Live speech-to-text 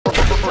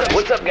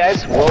What's up,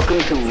 guys? Welcome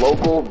to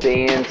local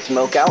band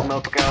Smokeout.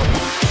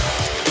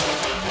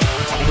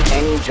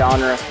 Any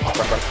genre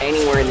from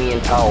anywhere in the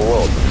entire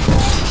world.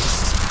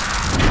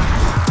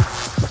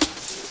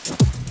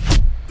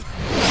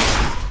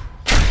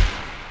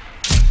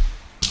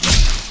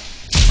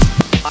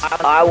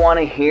 I want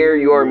to hear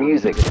your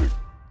music.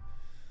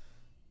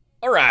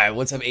 Alright,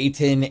 what's up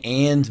A10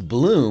 and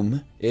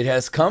Bloom? It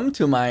has come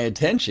to my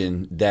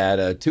attention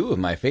that two of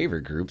my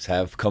favorite groups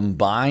have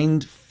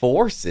combined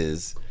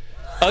forces,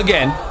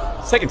 again,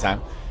 second time,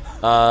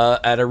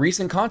 at a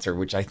recent concert,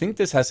 which I think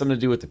this has something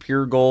to do with the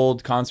Pure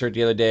Gold concert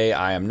the other day.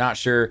 I am not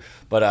sure,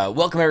 but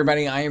welcome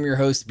everybody. I am your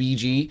host,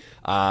 BG.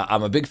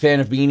 I'm a big fan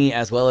of Bini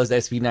as well as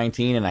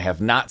SB19, and I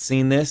have not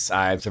seen this.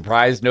 I'm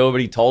surprised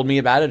nobody told me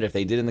about it. If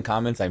they did in the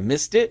comments, I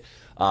missed it.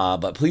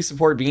 But please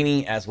support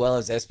Bini as well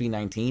as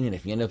SB19, and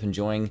if you end up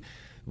enjoying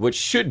what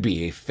should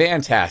be a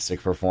fantastic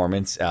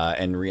performance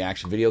and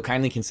reaction video,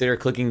 kindly consider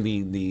clicking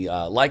the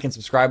like and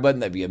subscribe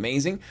button. That'd be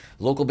amazing.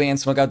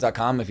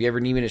 Localbandsmokeout.com. If you ever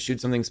need me to shoot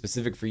something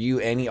specific for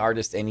you, any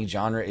artist, any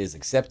genre is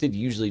accepted,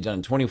 usually done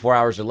in 24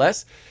 hours or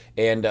less.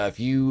 And if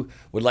you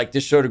would like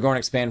this show to grow and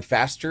expand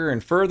faster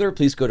and further,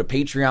 please go to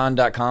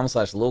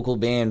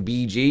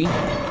patreon.com/localbandbg.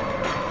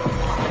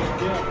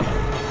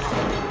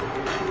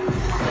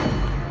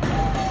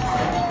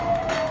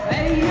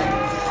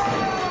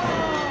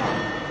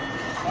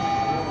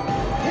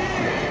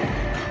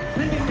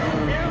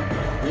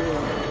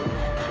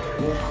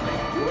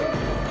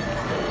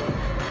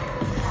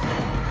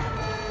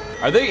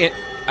 Are they in?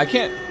 I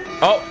can't.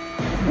 Oh,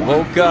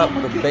 woke up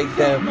a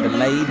baked up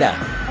potato.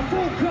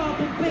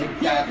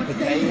 Baked up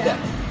potato.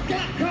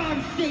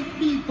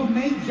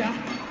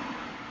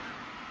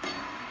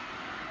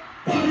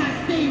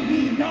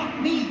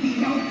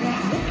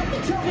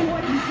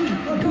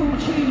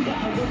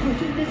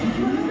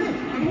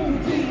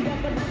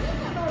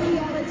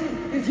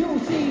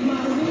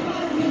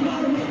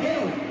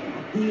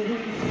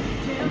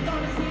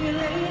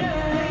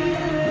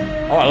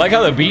 Oh, I like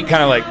how the beat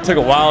kind of like took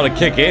a while to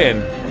kick in.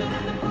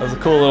 That was a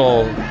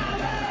cool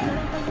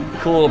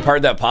little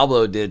part that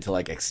Pablo did to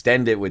like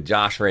extend it with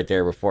Josh right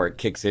there before it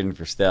kicks in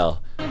for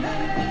Stell.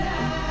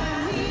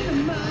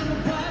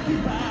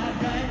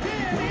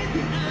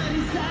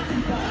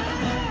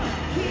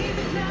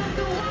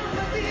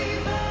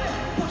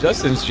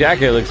 Justin's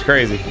jacket looks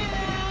crazy.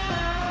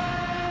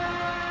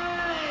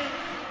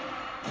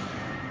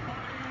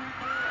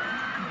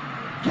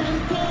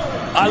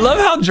 I love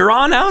how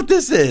drawn out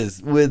this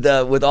is with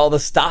all the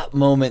stop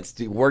moments,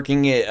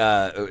 working it,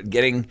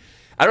 getting.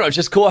 I don't know. It's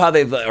just cool how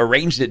they've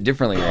arranged it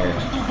differently right here.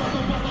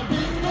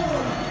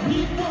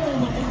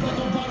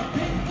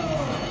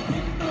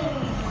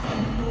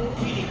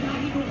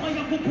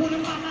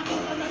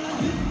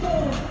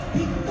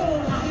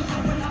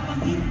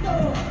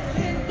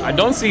 I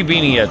don't see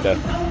Bini yet though.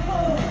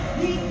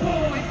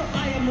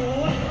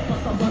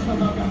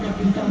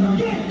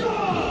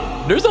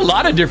 There's a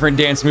lot of different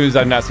dance moves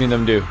I've not seen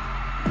them do.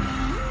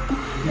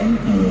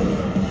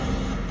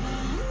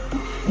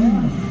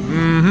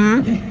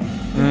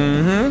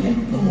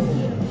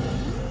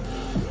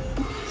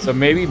 So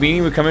maybe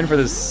Bini would come in for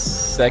the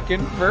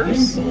second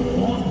verse?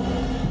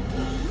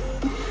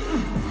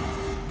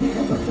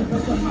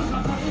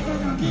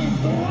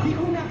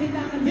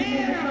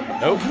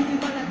 Nope.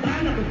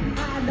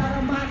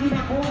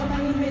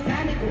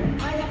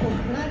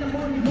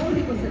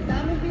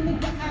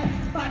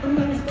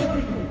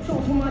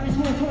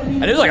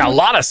 And there's like a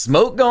lot of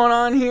smoke going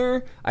on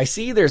here. I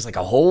see there's like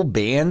a whole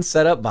band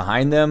set up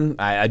behind them.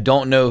 I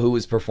don't know who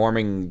was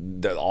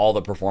performing, all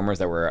the performers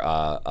that were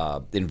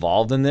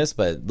involved in this,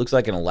 but it looks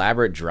like an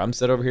elaborate drum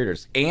set over here.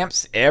 There's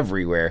amps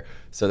everywhere.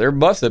 So there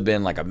must have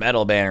been like a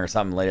metal band or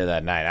something later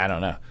that night. I don't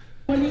know.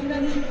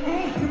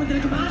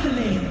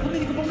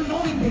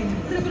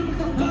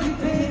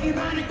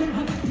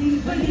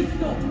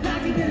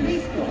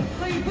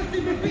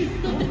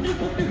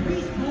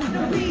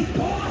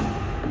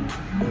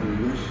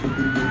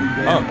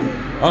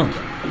 Oh.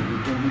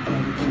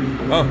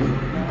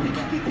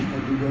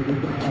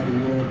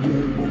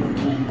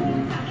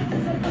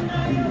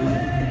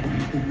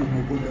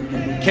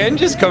 Ken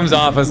just comes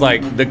off as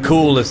like the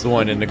coolest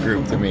one in the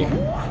group to me.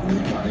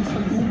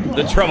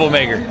 The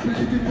troublemaker.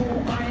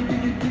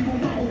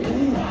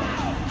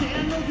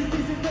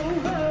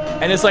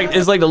 And it's like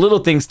the little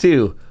things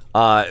too.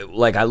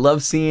 Like I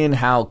love seeing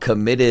how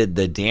committed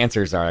the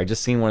dancers are. I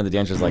just seen one of the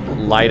dancers like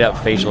light up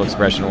facial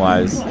expression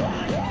wise.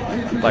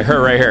 Like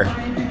her right here.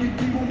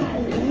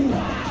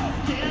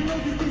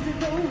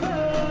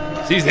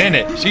 She's in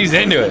it. She's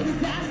into it.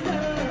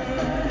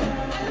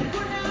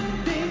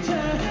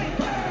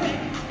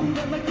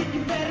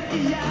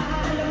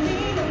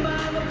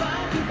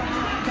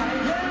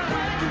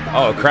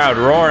 Oh, crowd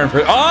roaring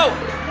for. Oh!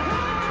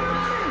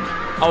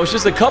 Oh, it's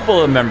just a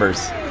couple of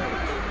members.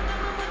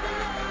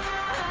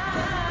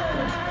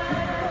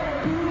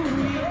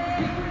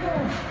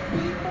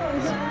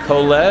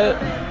 Colette.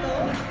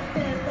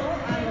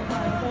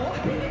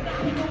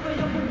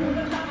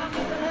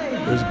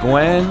 There's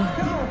Gwen.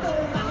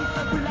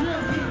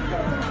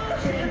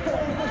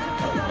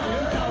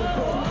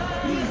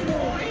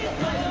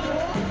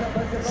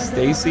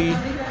 Stacy.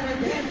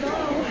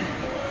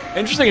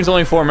 Interesting, it's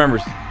only 4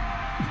 members.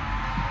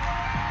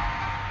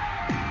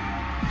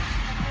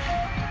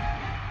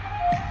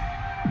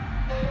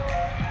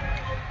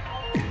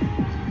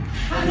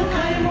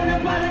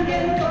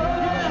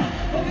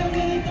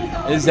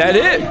 Is that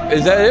it?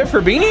 Is that it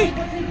for Bini?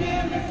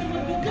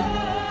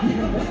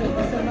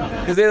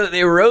 Because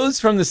they rose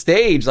from the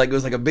stage like it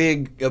was like a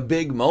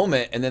big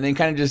moment, and then they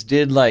kind of just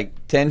did like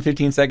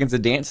 10-15 seconds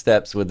of dance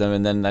steps with them,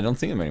 and then I don't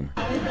see them anymore.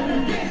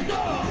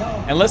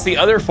 Unless the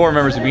other 4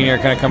 members of Bini are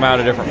kind of come out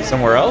a different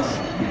somewhere else.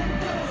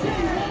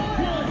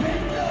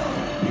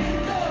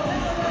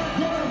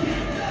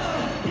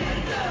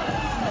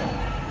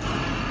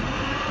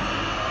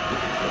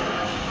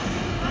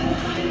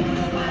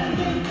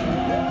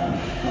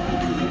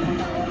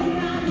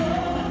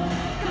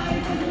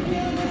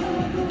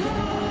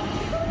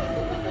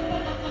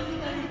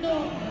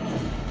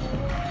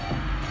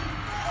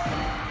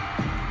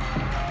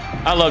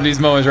 I love these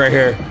moments right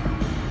here.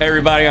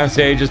 Everybody on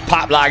stage just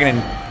pop locking and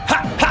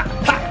ha ha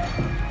ha.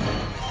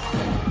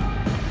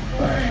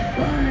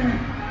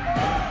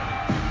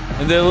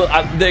 And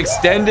the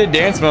extended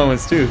dance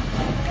moments too.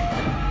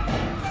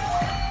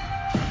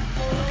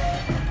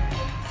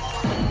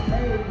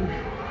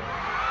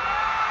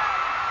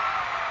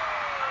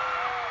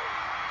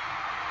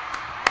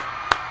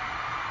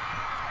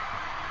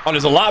 Oh,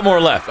 there's a lot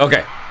more left.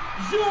 Okay.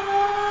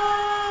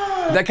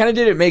 That kind of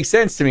didn't make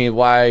sense to me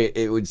why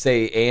it would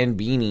say and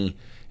Bini,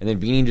 and then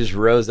Bini just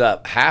rose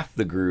up half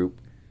the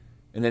group,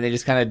 and then they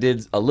just kind of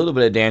did a little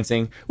bit of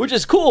dancing, which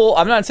is cool.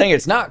 I'm not saying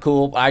it's not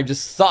cool. I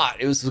just thought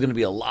it was going to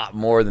be a lot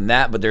more than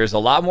that, but there's a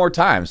lot more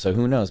time, so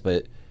who knows?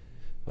 But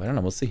I don't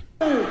know. We'll see.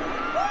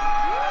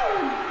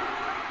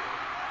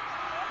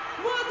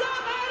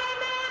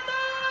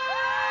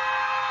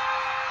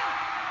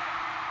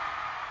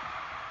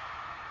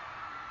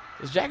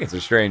 Those jackets are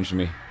strange to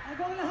me.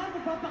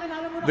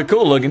 They're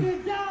cool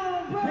looking.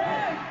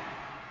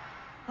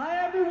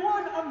 Hi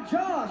everyone, I'm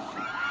Josh.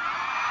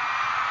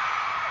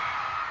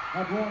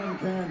 Good morning,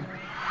 Ken.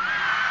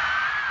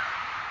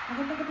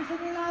 Magandang gabi sa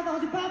inyo lahat. Ako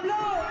si Pablo.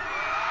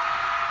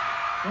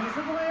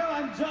 Kamusta po kayo?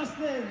 I'm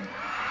Justin.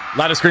 A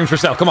lot of screams for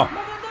Sel. Come on.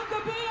 Magandang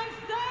gabi, I'm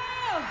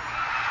Steph.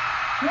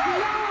 Good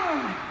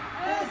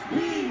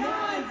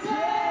SB19.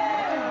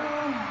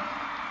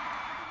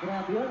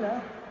 Grabe yun, ha?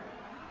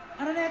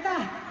 Ano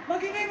neta?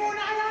 Magingay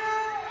muna kayo!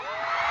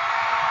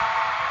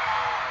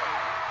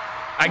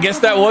 I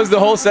guess that was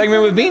the whole segment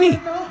with Bini.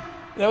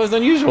 That was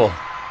unusual.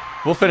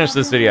 We'll finish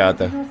this video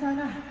out though.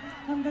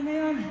 Hanggang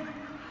ngayon.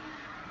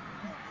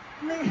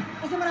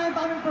 Kasi marami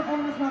pa kaming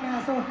performance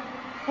mamaya. So,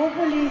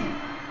 hopefully,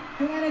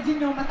 yung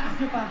energy nyo, mataas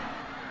nyo pa.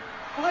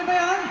 Okay ba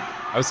yan?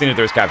 I was seeing if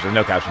there was captions.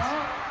 No captions.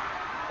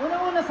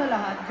 Una-una sa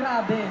lahat,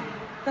 grabe.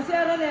 Kasi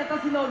Araneta,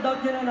 sinold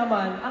out nyo na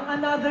naman ang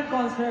another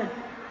concert.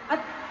 At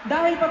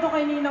dahil pa to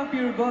kay Ninang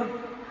Pure Gold.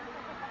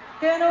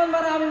 Kaya naman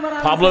maraming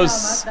salamat.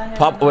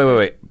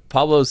 Wait.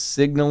 Pablo's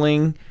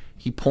signaling.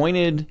 He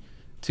pointed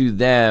to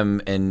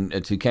them and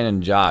to Ken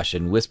and Josh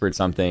and whispered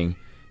something,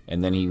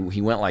 and then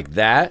he went like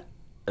that.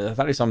 I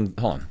thought he saw him.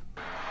 Hold on.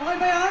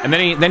 And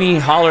then he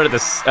hollered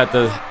at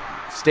the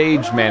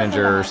stage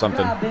manager or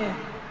something.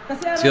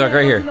 See, like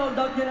right here.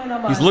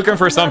 He's looking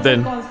for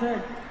something.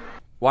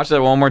 Watch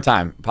that one more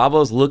time.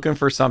 Pablo's looking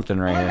for something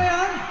right here.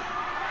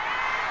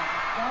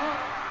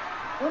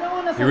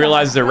 He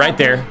realizes it right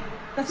there.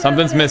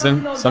 Something's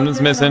missing.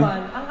 Something's missing.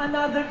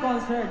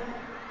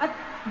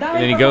 And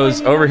then he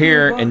goes over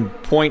here and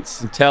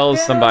points and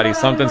tells somebody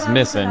something's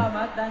missing.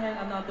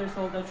 Another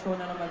sold out show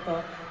na naman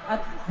to.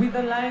 At with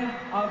the line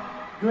of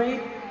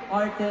great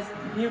artists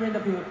here in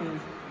the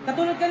Philippines.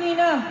 Katulad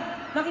kanina,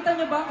 nakita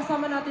niyo ba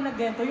kasama natin na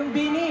Gento, yung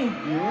Bini?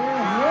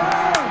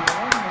 Yeah!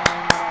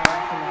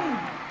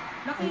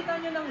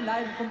 Nakita niyo ng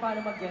live kung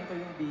paano mag-Gento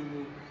yung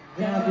Bini.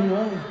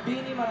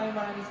 Bini,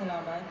 maraming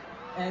salamat.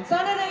 And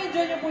sana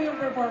na-enjoy niyo po yung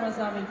performance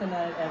namin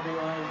tonight,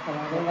 everyone.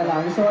 Teka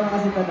lang, gusto ko lang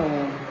kasi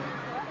tanong.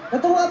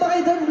 Natuwa ba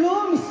kayo doon,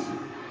 Blooms?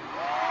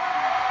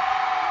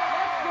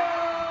 Let's go!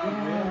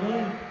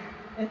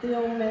 Ito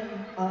yung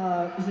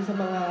isa sa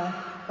mga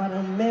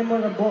parang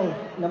memorable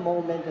na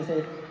moment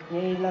kasi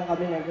ngayon lang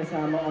kami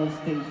nagkasama on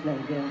stage ng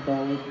Gento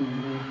with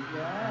Bini.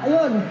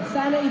 Ayun,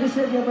 sana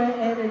i-reserve niyo pa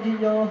yung energy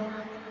niyo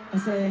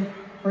kasi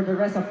for the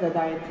rest of the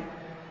night,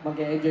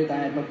 mag-enjoy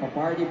tayo at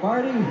magpa-party.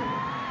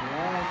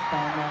 Yes,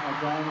 tama ka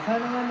dyan.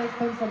 Sana nga next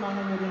time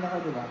samahan mo rin ako,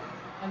 di ba?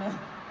 Ano?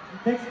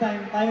 Next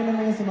time, tayo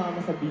naman yung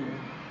sumama sa Bini.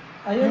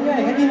 Ayun nga,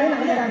 hindi na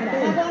nakita.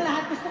 Bago ang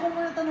lahat, gusto ko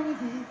muna tanongin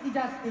si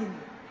Justin.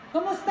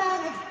 Kumusta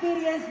ang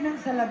experience ng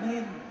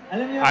salabin?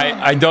 Alam niyo,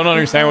 I don't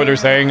understand what they're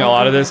saying. A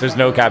lot of this, there's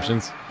no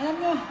captions. Alam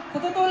niyo, sa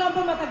totoo lang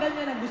po, matagal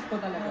niya na gusto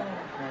talaga.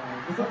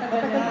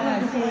 Matagal niya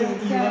si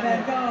Seven,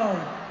 go!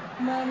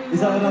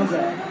 Isa ko lang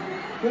siya.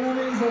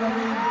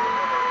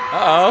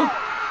 Uh-oh.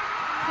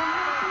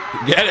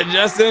 Get it,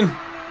 Justin?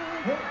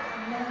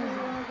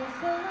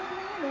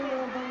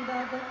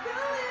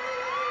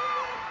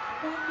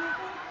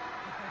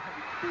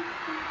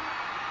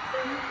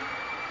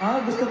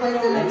 Gusto pa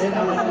yung next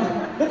time.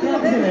 Ba't yung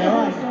kasi na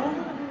yun?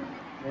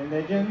 And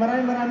again,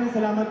 maraming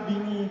salamat,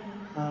 Bini.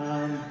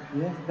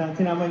 Yes, dahil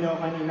sinama niyo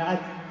ako kanina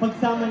at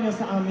pagsama niyo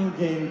sa aming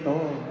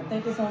Gento.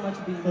 Thank you so much,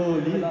 Bini.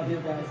 Solid. I love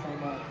you guys so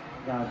much.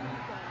 God.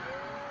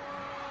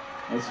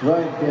 That's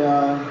right.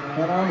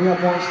 And we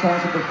have more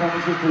songs and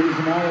performances for you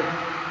tonight.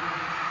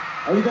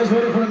 Are you guys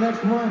ready for the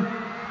next one?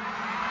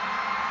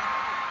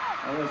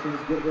 All right, so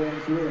let's get right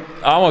into it.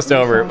 Almost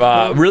over.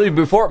 Really,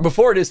 before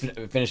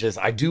it finishes,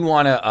 I do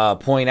want to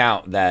point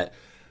out that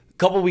a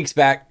couple weeks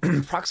back,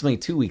 approximately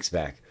 2 weeks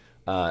back,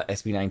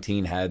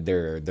 SB19 had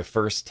the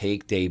first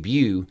take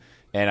debut,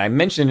 and I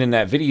mentioned in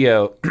that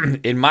video,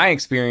 in my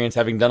experience,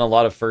 having done a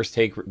lot of first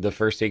take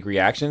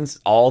reactions,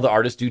 all the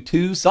artists do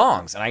 2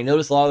 songs, and I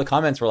noticed a lot of the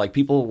comments were like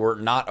people were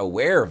not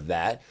aware of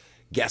that.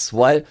 Guess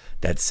what?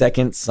 That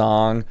second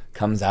song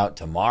comes out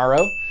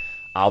tomorrow.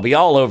 I'll be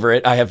all over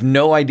it. I have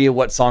no idea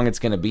what song it's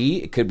going to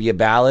be. It could be a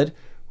ballad.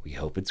 We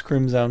hope it's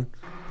Crimzone,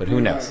 but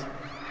who knows?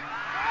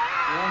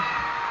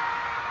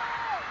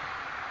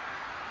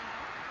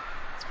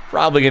 It's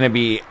probably going to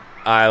be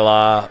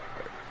Isla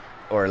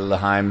or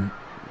Laheim,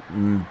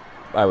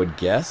 I would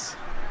guess.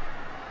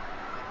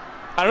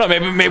 I don't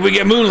know. Maybe we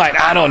get Moonlight.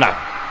 I don't know.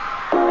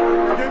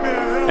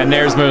 And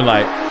there's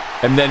Moonlight.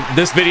 And then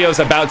this video is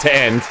about to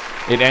end.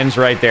 It ends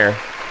right there.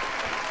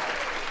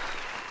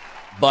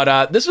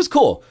 But this was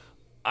cool.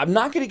 I'm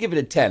not going to give it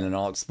a 10, and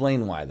I'll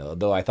explain why,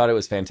 though I thought it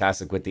was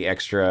fantastic with the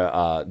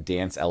extra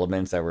dance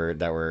elements that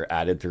were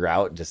added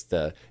throughout just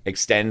to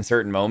extend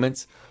certain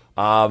moments.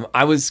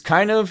 I was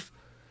kind of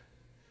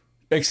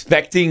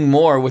expecting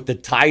more with the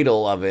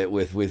title of it,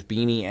 with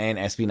Bini and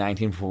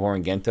SB19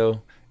 performing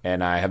Gento,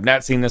 and I have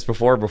not seen this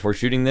before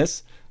shooting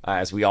this,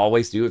 as we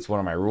always do. It's one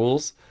of my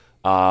rules.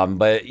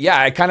 But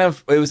yeah,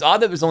 it was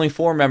odd that it was only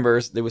 4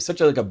 members. There was such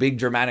a big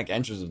dramatic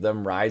entrance of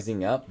them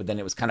rising up, but then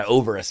it was kind of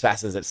over as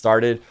fast as it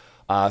started.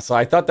 So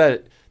I thought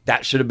that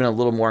should have been a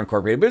little more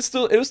incorporated, but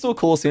it was still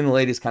cool seeing the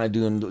ladies kind of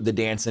doing the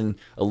dancing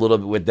a little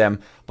bit with them.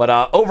 But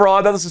overall,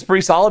 I thought this was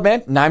pretty solid,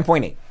 man.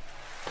 9.8.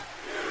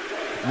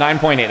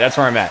 9.8. That's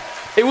where I'm at.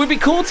 It would be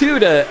cool too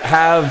to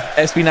have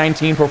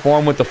SB19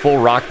 perform with the full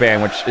rock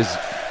band, which is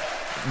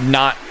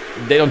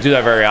they don't do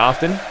that very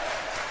often.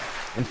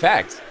 In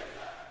fact,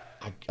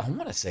 I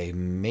want to say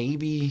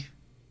maybe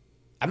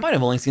I might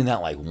have only seen that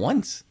like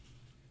once.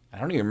 I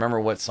don't even remember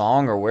what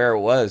song or where it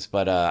was,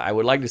 but I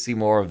would like to see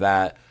more of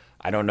that.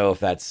 I don't know if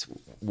that's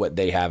what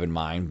they have in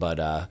mind,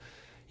 but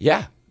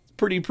yeah,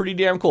 pretty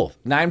damn cool.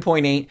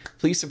 9.8.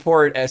 Please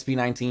support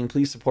SB19.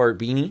 Please support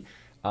Bini.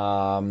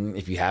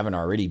 If you haven't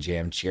already,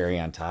 jam Cherry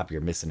on Top.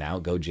 You're missing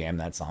out. Go jam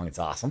that song. It's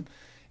awesome.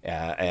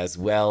 As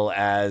well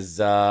as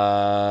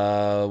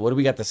what do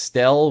we got? The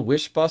Stell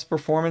Wish Bus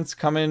performance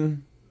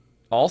coming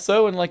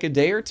also in like a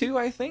day or 2,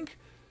 I think.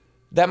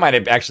 That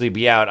might actually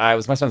be out. It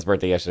was my son's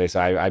birthday yesterday, so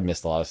I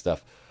missed a lot of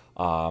stuff.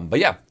 But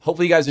yeah,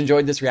 hopefully you guys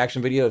enjoyed this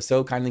reaction video. If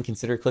so, kindly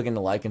consider clicking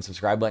the like and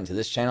subscribe button to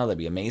this channel. That'd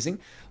be amazing.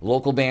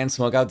 Local band,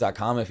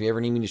 smokeout.com. If you ever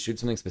need me to shoot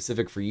something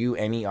specific for you,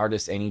 any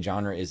artist, any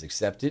genre is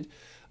accepted.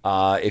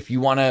 If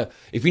you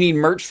need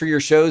merch for your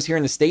shows here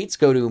in the States,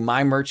 go to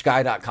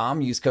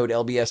mymerchguy.com. Use code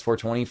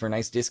LBS420 for a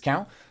nice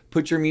discount.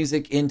 Put your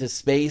music into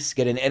space,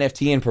 get an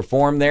NFT and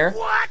perform there.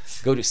 What?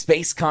 Go to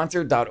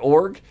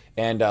spaceconcert.org.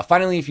 And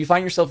finally, if you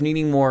find yourself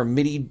needing more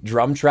MIDI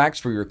drum tracks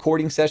for your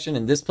recording session,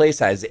 and this place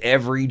has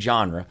every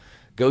genre,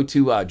 go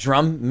to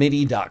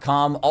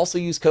drummidi.com. Also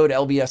use code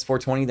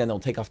LBS420, then they'll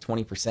take off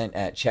 20%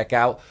 at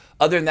checkout.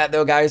 Other than that,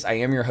 though, guys, I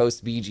am your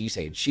host, BG.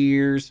 Say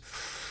cheers.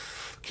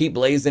 Keep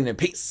blazing and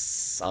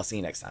peace. I'll see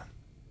you next time.